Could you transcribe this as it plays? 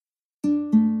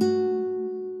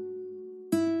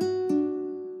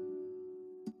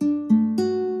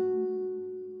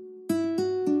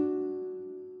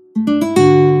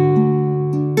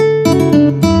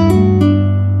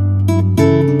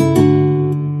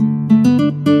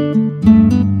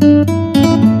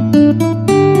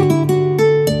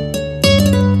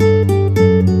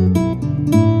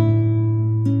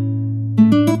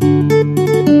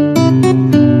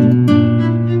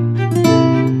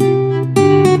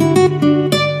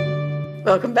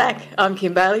Welcome back. I'm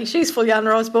Kim Bailey. She's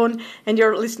Fuliana Osborne, and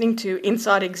you're listening to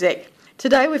Inside Exec.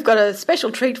 Today we've got a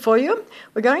special treat for you.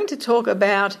 We're going to talk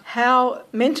about how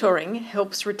mentoring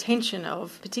helps retention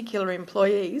of particular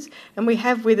employees, and we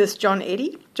have with us John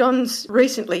Eddy. John's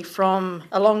recently from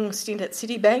a long stint at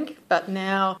Citibank, but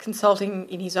now consulting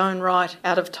in his own right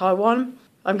out of Taiwan.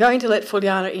 I'm going to let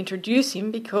Fuliana introduce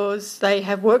him because they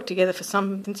have worked together for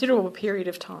some considerable period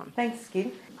of time. Thanks,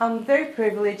 Kim. I'm very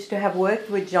privileged to have worked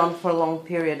with John for a long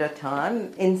period of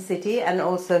time in Citi and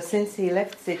also since he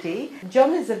left Citi.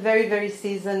 John is a very, very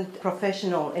seasoned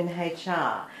professional in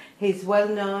HR. He's well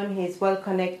known, he's well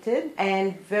connected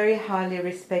and very highly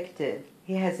respected.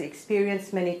 He has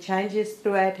experienced many changes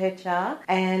throughout HR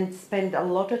and spent a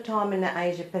lot of time in the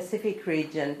Asia Pacific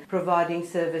region providing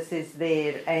services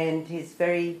there, and he's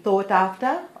very sought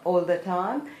after all the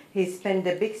time. He's spent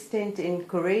a big stint in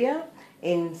Korea,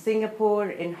 in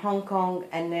Singapore, in Hong Kong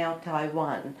and now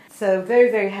Taiwan. So very,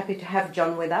 very happy to have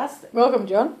John with us. Welcome,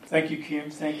 John. Thank you,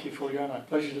 Kim. Thank you, Fuliana.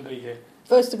 Pleasure to be here.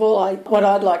 First of all, what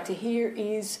I'd like to hear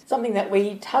is something that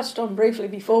we touched on briefly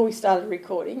before we started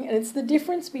recording, and it's the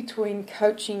difference between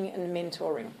coaching and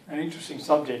mentoring. An interesting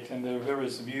subject, and there are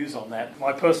various views on that.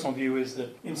 My personal view is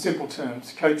that, in simple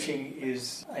terms, coaching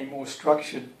is a more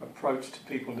structured approach to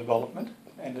people development,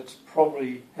 and it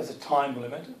probably has a time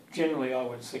limit. Generally, I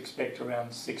would expect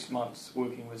around 6 months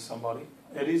working with somebody.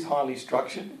 It is highly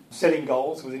structured, setting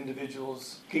goals with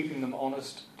individuals, keeping them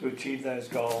honest to achieve those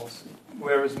goals,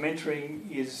 whereas mentoring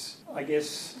is, I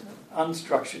guess,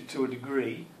 unstructured to a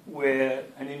degree, where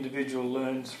an individual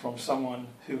learns from someone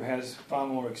who has far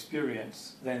more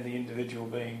experience than the individual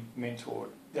being mentored.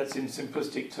 That's in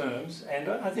simplistic terms, and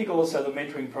I think also the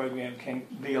mentoring program can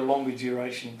be a longer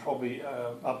duration, probably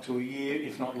up to a year,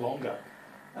 if not longer.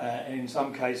 And in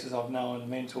some cases I've known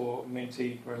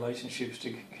mentor-mentee relationships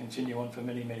to continue on for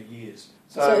many, many years.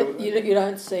 So you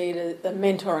don't see the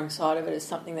mentoring side of it as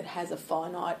something that has a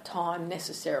finite time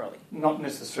necessarily? Not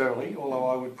necessarily, although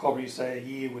I would probably say a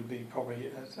year would be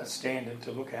probably a standard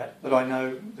to look at. But I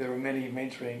know there are many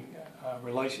mentoring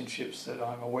relationships that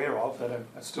I'm aware of that are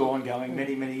still ongoing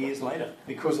many, many years later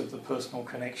because of the personal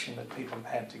connection that people have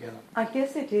had together. I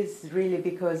guess it is really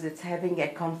because it's having a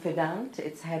confidant,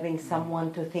 it's having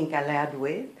someone to think aloud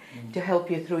with, to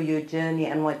help you through your journey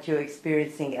and what you're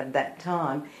experiencing at that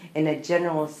time in a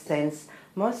general sense,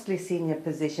 mostly senior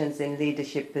positions in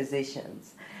leadership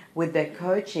positions. With the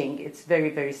coaching, it's very,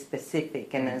 very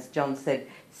specific and, as John said,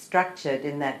 structured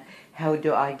in that how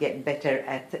do I get better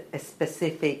at a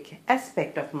specific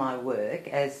aspect of my work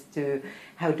as to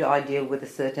how do I deal with a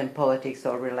certain politics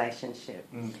or relationship.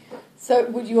 So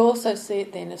would you also see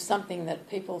it then as something that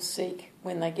people seek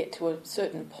when they get to a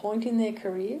certain point in their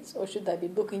careers, or should they be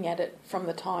looking at it from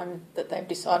the time that they've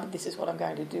decided this is what I'm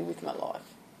going to do with my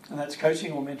life? And that's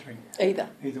coaching or mentoring? Either.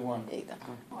 Either one. Either.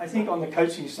 I think on the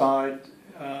coaching side,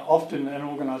 often an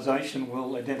organisation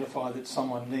will identify that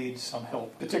someone needs some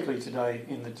help, particularly today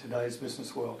in today's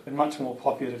business world. It's much more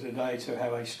popular today to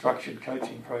have a structured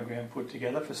coaching program put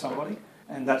together for somebody,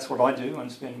 and that's what I do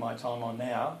and spend my time on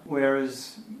now.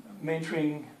 Whereas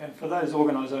mentoring, and for those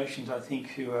organisations I think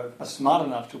who are smart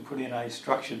enough to put in a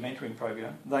structured mentoring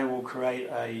program, they will create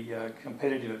a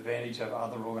competitive advantage over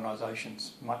other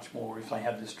organisations much more if they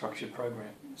have this structured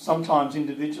program. Sometimes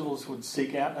individuals would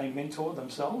seek out a mentor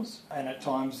themselves, and at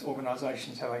times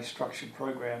organisations have a structured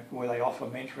program where they offer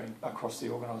mentoring across the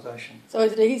organisation. So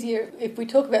is it easier, if we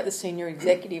talk about the senior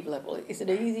executive level, is it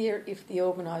easier if the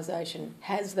organisation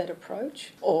has that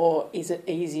approach, or is it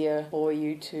easier for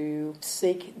you to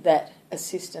seek that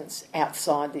assistance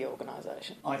outside the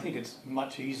organisation? I think it's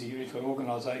much easier if an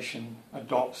organisation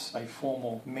adopts a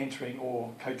formal mentoring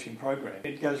or coaching program.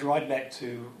 It goes right back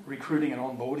to recruiting and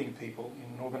onboarding people in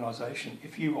an organisation.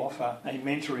 If you offer a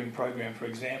mentoring program, for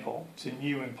example, to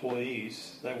new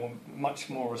employees, they will much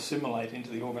more assimilate into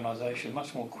the organisation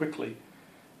much more quickly.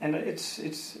 And it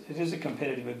is a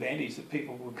competitive advantage that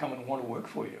people will come and want to work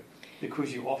for you,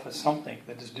 because you offer something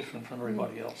that is different from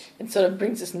everybody else. It sort of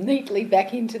brings us neatly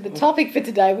back into the topic for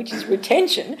today, which is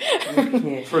retention.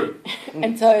 Yeah. True.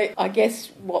 And so I guess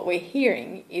what we're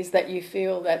hearing is that you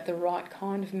feel that the right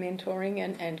kind of mentoring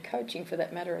and coaching, for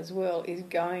that matter as well, is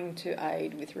going to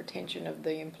aid with retention of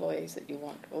the employees that you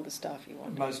want or the staff you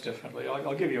want. Most definitely.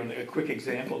 I'll give you a quick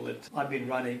example that I've been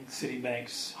running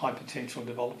Citibank's High Potential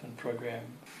Development Program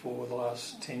for the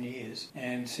last 10 years.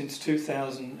 And since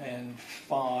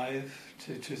 2005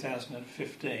 to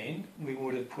 2015, we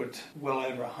would have put well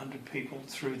over 100 people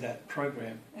through that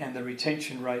program. And the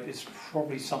retention rate is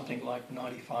probably something like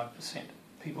 95%.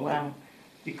 People wow.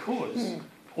 because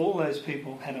all those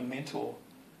people had a mentor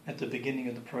at the beginning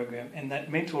of the program, and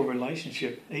that mentor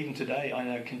relationship, even today, I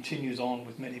know continues on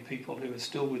with many people who are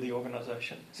still with the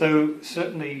organisation. So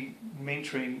certainly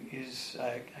mentoring is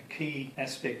a key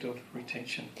aspect of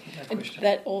retention. No question.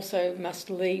 That also must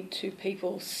lead to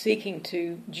people seeking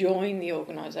to join the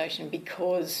organisation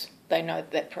because they know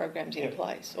that program's in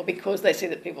place, or because they see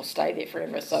that people stay there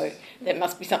forever, so that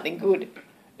must be something good.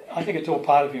 I think it's all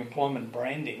part of your employment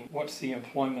branding. What's the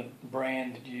employment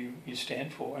brand you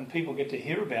stand for? And people get to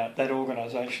hear about that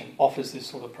organisation offers this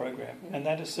sort of program. And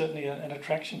that is certainly an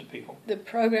attraction to people. The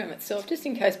program itself, just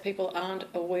in case people aren't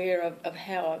aware of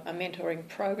how a mentoring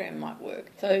program might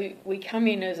work. So we come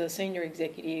in as a senior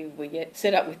executive, we get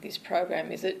set up with this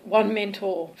program. Is it one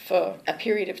mentor for a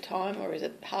period of time, or is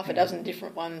it half a dozen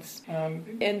different ones?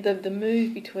 And the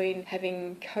move between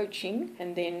having coaching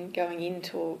and then going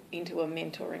into a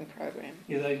mentoring program.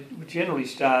 Yeah, they would generally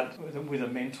start with a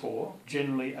mentor,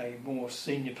 generally a more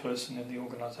senior person in the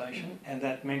organisation, and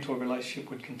that mentor relationship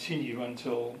would continue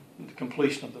until the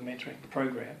completion of the mentoring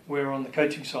program. Where on the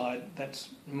coaching side, that's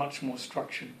much more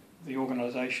structured. The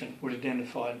organisation would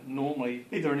identify normally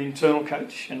either an internal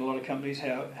coach, and a lot of companies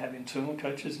have internal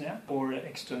coaches now, or an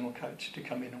external coach to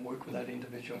come in and work with that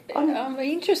individual. I'm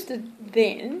interested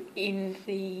then in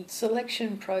the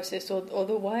selection process or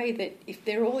the way that if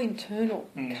they're all internal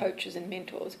coaches and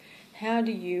mentors, how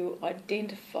do you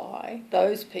identify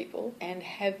those people and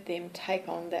have them take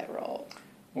on that role?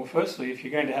 Well, firstly, if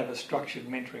you're going to have a structured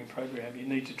mentoring program, you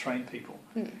need to train people.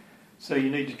 So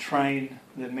you need to train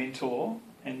the mentor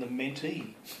and the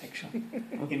mentee, actually,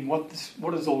 in what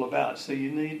it's all about. So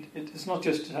it's not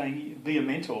just saying be a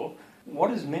mentor. What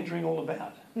is mentoring all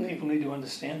about? People need to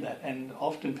understand that, and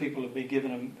often people have been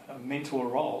given a mentor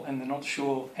role and they're not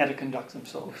sure how to conduct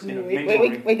themselves. We're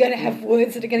going to have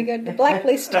words that are going to go to the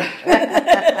blacklist.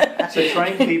 So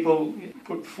train people,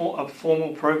 put a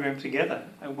formal program together.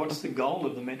 And what's the goal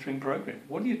of the mentoring program?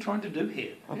 What are you trying to do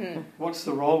here? What's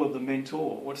the role of the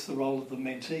mentor? What's the role of the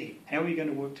mentee? How are you going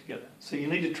to work together? So you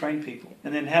need to train people.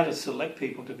 And then how to select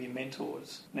people to be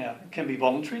mentors. Now, it can be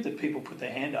voluntary, that people put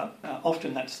their hand up.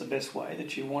 Often that's the best way,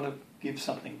 that you want to give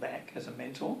something back as a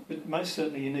mentor. But most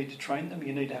certainly you need to train them.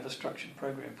 You need to have a structured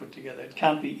program put together. It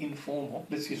can't be informal.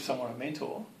 Let's give someone a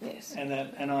mentor. Yes.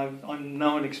 And I've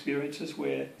known experiences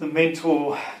where the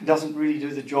mentor doesn't really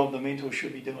do the job the mentor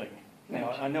should be doing.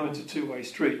 Now, I know it's a two-way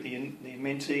street. The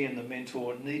mentee and the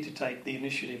mentor need to take the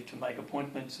initiative to make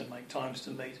appointments and make times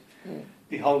to meet,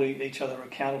 be holding each other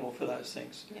accountable for those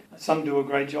things. Yep. Some do a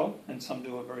great job and some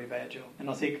do a very bad job. And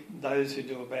I think those who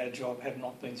do a bad job have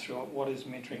not been through what is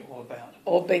mentoring all about.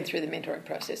 Or been through the mentoring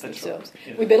process That's themselves.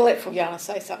 Right. Yeah. We better let Fuliana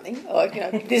say something.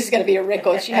 This is going to be a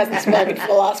record. She hasn't spoken for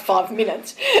the last 5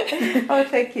 minutes. Oh,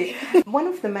 thank you. One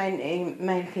of the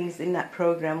main things in that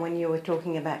program, when you were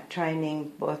talking about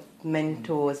training both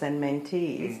mentors and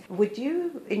mentees, would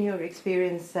you, in your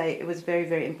experience, say it was very,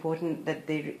 very important that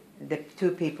the two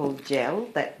people gel,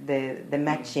 that the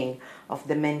matching of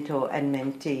the mentor and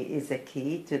mentee is a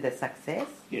key to the success?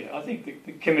 Yeah, I think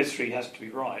the chemistry has to be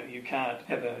right. You can't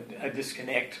have a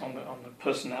disconnect on the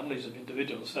personalities of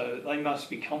individuals, so they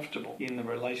must be comfortable in the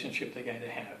relationship they're going to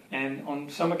have. And on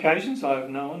some occasions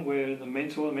I've known where the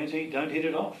mentor and mentee don't hit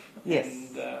it off. Yes.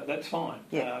 And that's fine.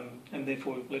 Yeah. And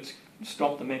therefore let's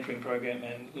stop the mentoring program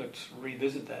and let's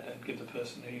revisit that and give the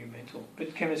person a new mentor.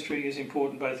 But chemistry is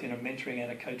important both in a mentoring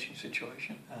and a coaching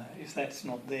situation. If that's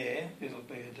not there, it'll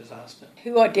be a disaster.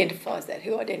 Who identifies that?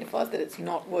 Who identifies that it's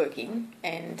not working?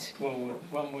 And well,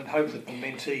 one would hope that the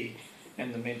mentee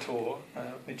and the mentor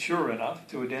are mature enough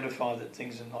to identify that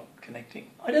things are not connecting.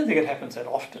 I don't think it happens that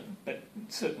often, but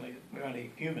certainly we're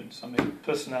only humans. I mean,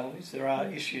 personalities, there are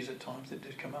issues at times that do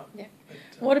come up. Yeah.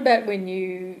 But, what about when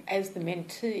you, as the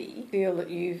mentee, feel that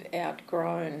you've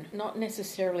outgrown not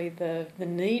necessarily the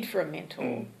need for a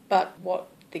mentor, but what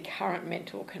the current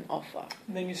mentor can offer?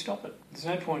 And then you stop it. There's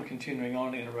no point continuing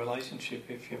on in a relationship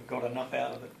if you've got enough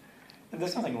out of it. And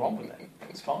there's nothing wrong with that.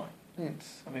 It's fine.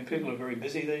 People are very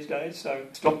busy these days, so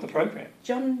stop the program.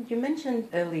 John, you mentioned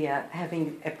earlier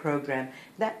having a program.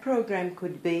 That program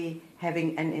could be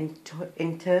having an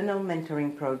internal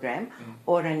mentoring program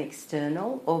or an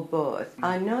external, or both.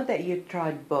 I know that you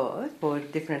tried both for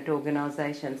different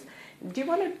organisations. Do you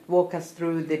want to walk us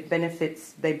through the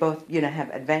benefits? They both, have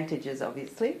advantages,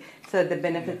 obviously. So the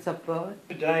benefits of both?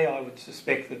 Today I would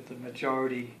suspect that the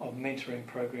majority of mentoring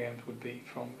programs would be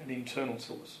from an internal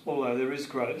source. Although there is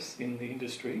growth in the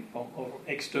industry of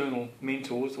external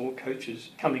mentors or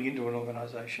coaches coming into an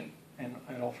organisation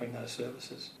and offering those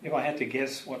services. If I had to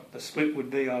guess what the split would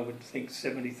be, I would think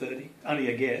 70-30.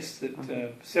 Only a guess that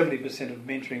 70% of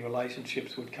mentoring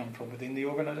relationships would come from within the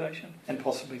organisation and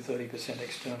possibly 30%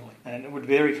 externally. And it would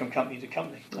vary from company to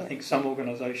company. I think some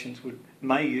organisations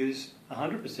may use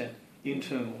 100%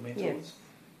 internal mentors. Yes.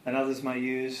 And others may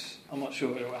use, I'm not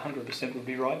sure whether 100% would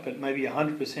be right, but maybe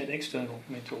 100% external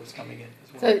mentors coming in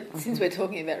as well. So, since we're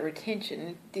talking about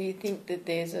retention, do you think that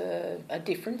there's a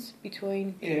difference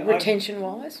between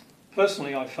retention-wise?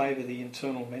 Personally, I favour the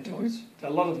internal mentors. Mm-hmm.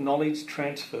 A lot of knowledge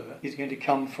transfer is going to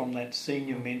come from that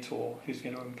senior mentor who's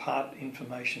going to impart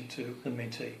information to the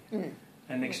mentee.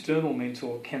 An external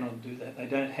mentor cannot do that. They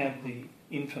don't have the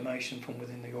information from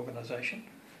within the organisation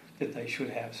that they should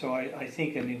have. So I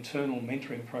think an internal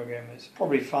mentoring program is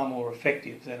probably far more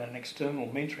effective than an external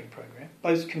mentoring program.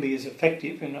 Both can be as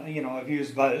effective, and I've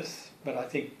used both, but I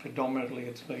think predominantly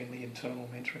it's been the internal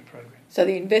mentoring program. So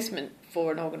the investment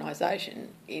for an organisation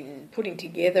in putting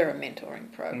together a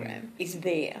mentoring program is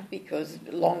there because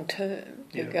long term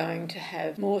you're going to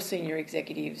have more senior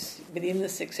executives within the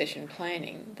succession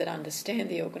planning that understand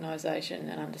the organisation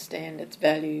and understand its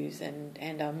values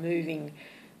and are moving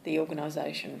the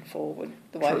organisation forward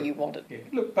the way you want it. Yeah.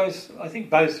 Look, I think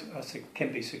both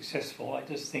can be successful. I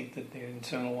just think that the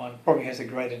internal one probably has a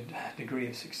greater degree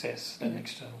of success than the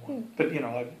external one. But,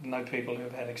 I know people who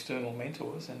have had external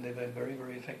mentors and they've been very,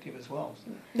 very effective as well.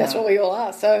 That's what we all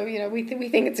are. So, we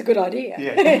think it's a good idea.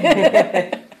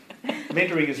 Yeah.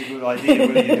 Mentoring is a good idea,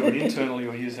 whether you do it internally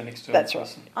or use an external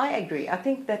person. I agree. I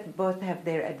think that both have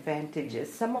their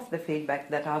advantages. Some of the feedback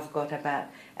that I've got about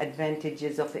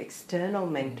advantages of external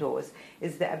mentors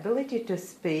is the ability to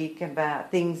speak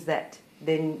about things that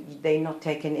they're not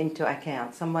taken into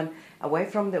account. Someone away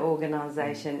from the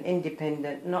organisation,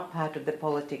 independent, not part of the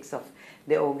politics of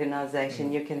the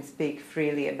organisation. You can speak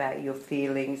freely about your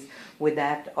feelings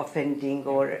without offending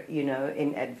or,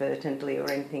 inadvertently or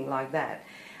anything like that.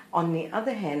 On the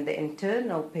other hand, the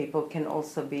internal people can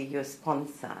also be your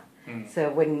sponsor.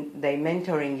 So when they're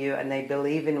mentoring you and they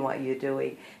believe in what you're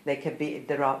doing, they could be at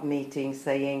the right meeting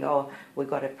saying, we've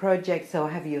got a project, so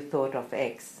have you thought of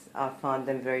X? I find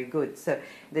them very good. So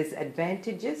there's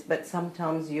advantages, but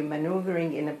sometimes you're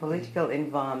manoeuvring in a political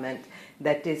environment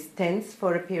that is tense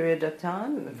for a period of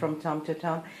time, from time to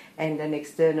time, and an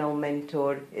external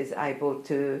mentor is able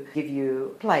to give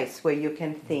you a place where you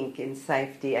can think in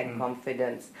safety and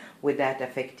confidence without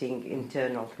affecting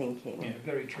internal thinking. Yeah,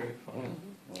 very true.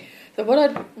 So what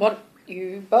I want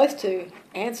you both to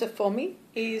answer for me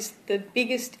is the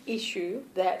biggest issue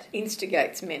that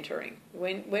instigates mentoring.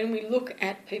 When we look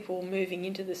at people moving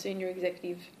into the senior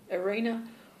executive arena,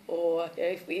 or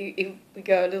if we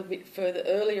go a little bit further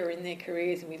earlier in their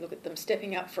careers and we look at them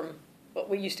stepping up from what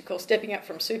we used to call stepping up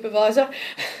from supervisor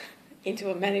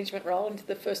into a management role, into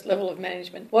the first level of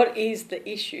management, what is the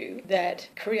issue that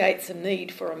creates a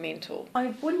need for a mentor?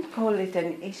 I wouldn't call it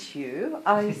an issue.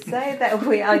 I say that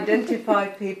we identify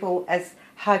people as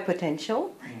high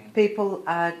potential. People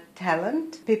are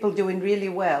talent, people doing really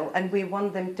well, and we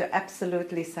want them to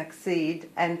absolutely succeed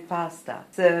and faster.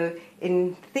 So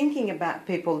in thinking about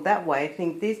people that way, I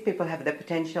think these people have the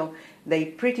potential. They're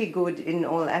pretty good in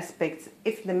all aspects.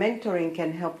 If the mentoring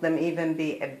can help them even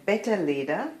be a better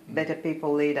leader, better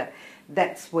people leader,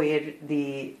 that's where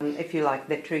the, if you like,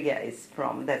 the trigger is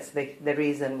from. That's the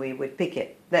reason we would pick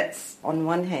it. That's on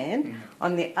one hand.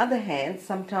 On the other hand,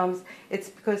 sometimes it's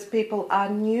because people are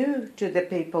new to the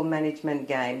people management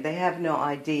game. They have no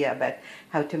idea about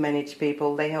how to manage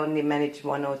people. They only manage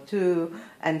one or two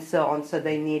and so on, so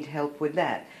they need help with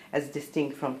that, as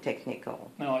distinct from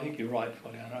technical. No, I think you're right,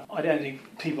 Juliana. I don't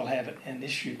think people have an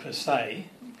issue per se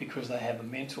because they have a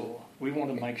mentor. We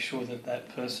want to make sure that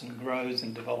that person grows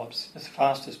and develops as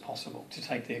fast as possible to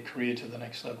take their career to the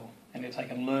next level. And if they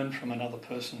can learn from another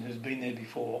person who's been there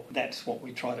before, that's what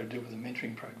we try to do with a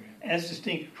mentoring program. As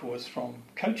distinct, of course, from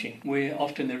coaching, where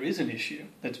often there is an issue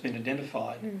that's been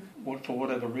identified, for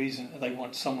whatever reason, they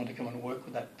want someone to come and work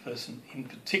with that person, in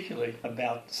particularly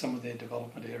about some of their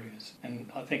development areas.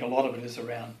 And I think a lot of it is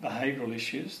around behavioural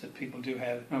issues that people do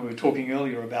have. We were talking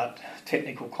earlier about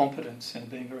technical competence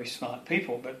and being very smart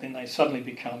people, but then they suddenly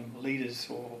become leaders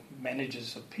or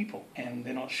managers of people, and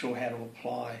they're not sure how to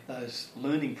apply those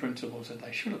learning principles that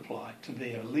they should apply to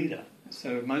be a leader.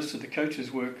 So most of the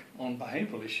coaches work on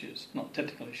behavioural issues, not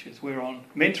technical issues. Where on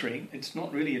mentoring, it's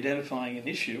not really identifying an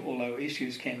issue, although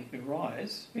issues can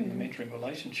arise in the mentoring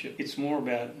relationship. It's more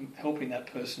about helping that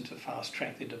person to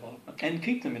fast-track their development and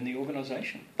keep them in the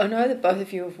organisation. I know that both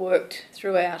of you have worked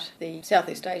throughout the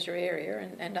Southeast Asia area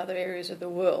and other areas of the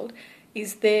world.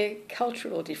 Is there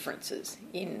cultural differences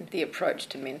in the approach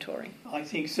to mentoring? I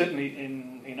think certainly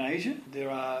in Asia there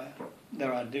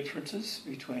are differences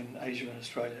between Asia and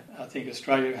Australia. I think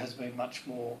Australia has been much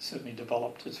more certainly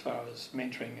developed as far as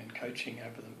mentoring and coaching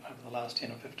over the last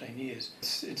 10 or 15 years.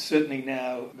 It's certainly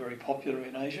now very popular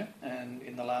in Asia, and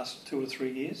in the last 2 or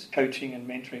 3 years, coaching and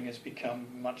mentoring has become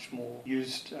much more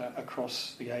used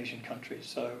across the Asian countries.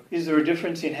 So is there a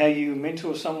difference in how you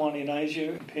mentor someone in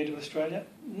Asia compared to Australia?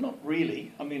 Not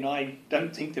really. I mean, I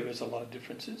don't think there is a lot of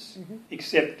differences,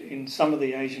 except in some of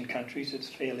the Asian countries it's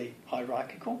fairly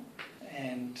hierarchical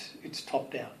and it's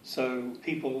top down. So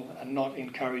people are not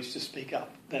encouraged to speak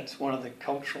up. That's one of the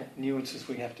cultural nuances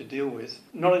we have to deal with.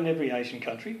 Not in every Asian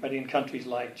country, but in countries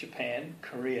like Japan,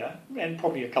 Korea, and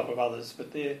probably a couple of others,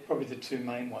 but they're probably the two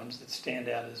main ones that stand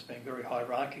out as being very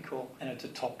hierarchical, and it's a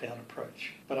top-down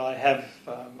approach. But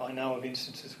I know of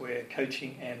instances where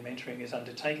coaching and mentoring is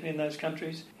undertaken in those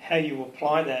countries. How you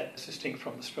apply that, as distinct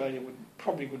from Australia,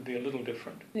 would be a little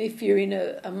different. If you're in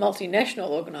a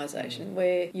multinational organisation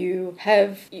where you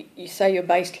say you're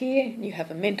based here, you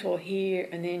have a mentor here,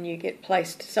 and then you get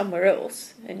placed somewhere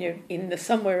else, and you're in the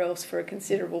somewhere else for a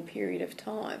considerable period of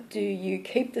time, do you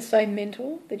keep the same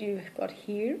mentor that you've got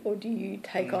here, or do you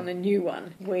take on a new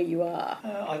one where you are?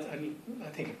 I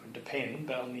think it would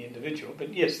depend on the individual,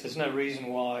 but yes, there's no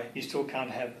reason why you still can't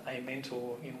have a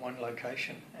mentor in one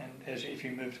location, and if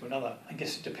you move to another. I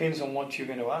guess it depends on what you're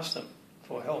going to ask them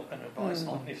for help and advice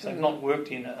on. If they've not worked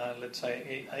in, let's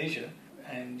say, Asia,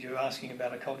 and you're asking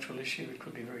about a cultural issue, it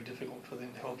could be very difficult for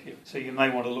them to help you. So you may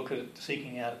want to look at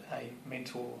seeking out a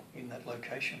mentor in that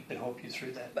location to help you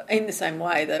through that. But in the same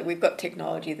way that we've got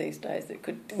technology these days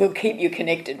that will keep you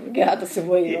connected regardless of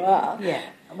where you are. Yeah.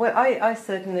 Well, I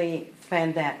certainly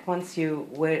found that once you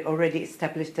were already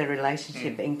established a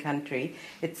relationship in country,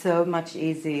 it's so much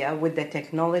easier with the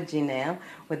technology now,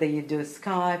 whether you do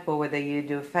Skype or whether you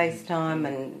do FaceTime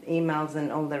and emails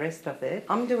and all the rest of it.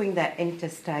 I'm doing that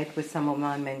interstate with some of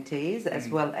my mentees as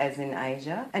well as in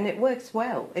Asia, and it works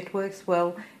well.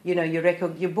 You know,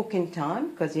 you book in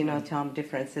time because you know time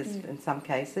differences in some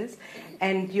cases,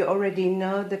 and you already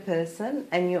know the person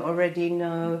and you already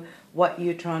know what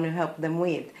you're trying to help them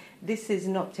with. This is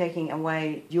not taking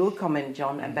away your comment,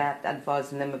 John, about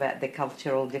advising them about the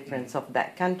cultural difference of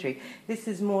that country. This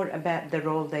is more about the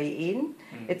role they're in.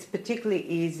 It's particularly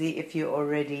easy if you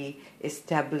already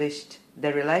established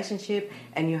the relationship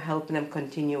and you help them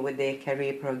continue with their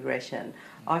career progression.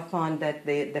 I find that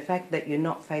the fact that you're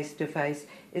not face-to-face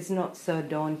is not so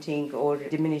daunting or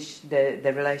diminish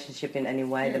the relationship in any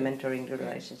way, the mentoring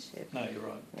relationship. No, you're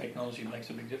right. Technology makes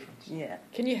a big difference. Yeah.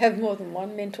 Can you have more than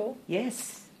one mentor?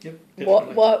 Yes. Yep,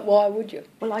 definitely. Why would you?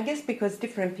 Well, I guess because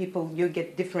different people, you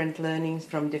get different learnings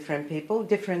from different people.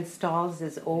 Different styles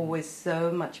is always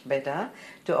so much better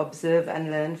to observe and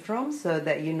learn from, so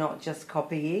that you're not just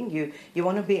copying. You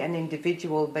want to be an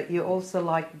individual, but you also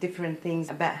like different things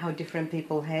about how different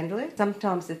people handle it.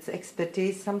 Sometimes it's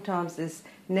expertise, sometimes it's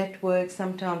network,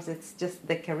 sometimes it's just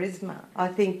the charisma. I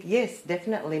think, yes,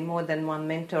 definitely more than one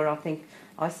mentor. I think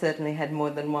I certainly had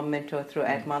more than one mentor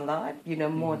throughout my life. You know,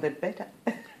 more the better.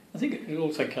 I think it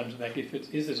also comes back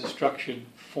is it a structured,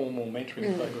 formal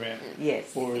mentoring program?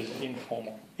 Yes. Or is it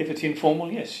informal? If it's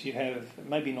informal, yes, you have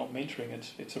maybe not mentoring,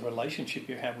 it's a relationship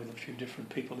you have with a few different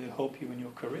people who help you in your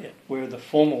career. Where the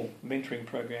formal mentoring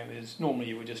program is, normally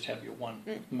you would just have your one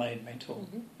main mentor.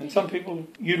 And some people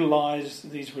utilise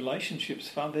these relationships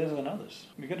far better than others.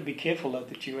 You've got to be careful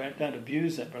that you don't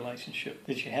abuse that relationship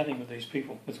that you're having with these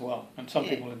people as well. And some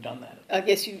people have done that. I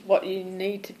guess what you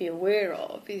need to be aware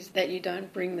of is that you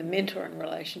don't bring the mentoring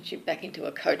relationship back into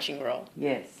a coaching role.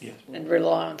 Yes. And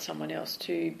rely on someone else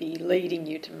to be leading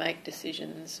you to make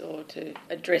decisions or to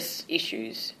address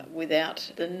issues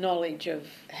without the knowledge of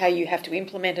how you have to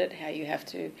implement it, how you have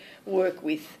to work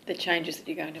with the changes that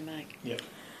you're going to make. Yeah.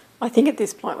 I think at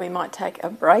this point we might take a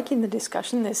break in the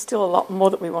discussion. There's still a lot more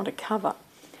that we want to cover.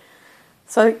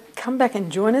 So come back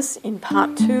and join us in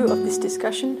part 2 of this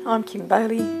discussion. I'm Kim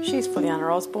Bailey, she's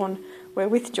Fuliana Osborne. We're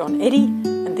with John Eddy,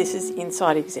 and this is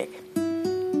Inside Exec.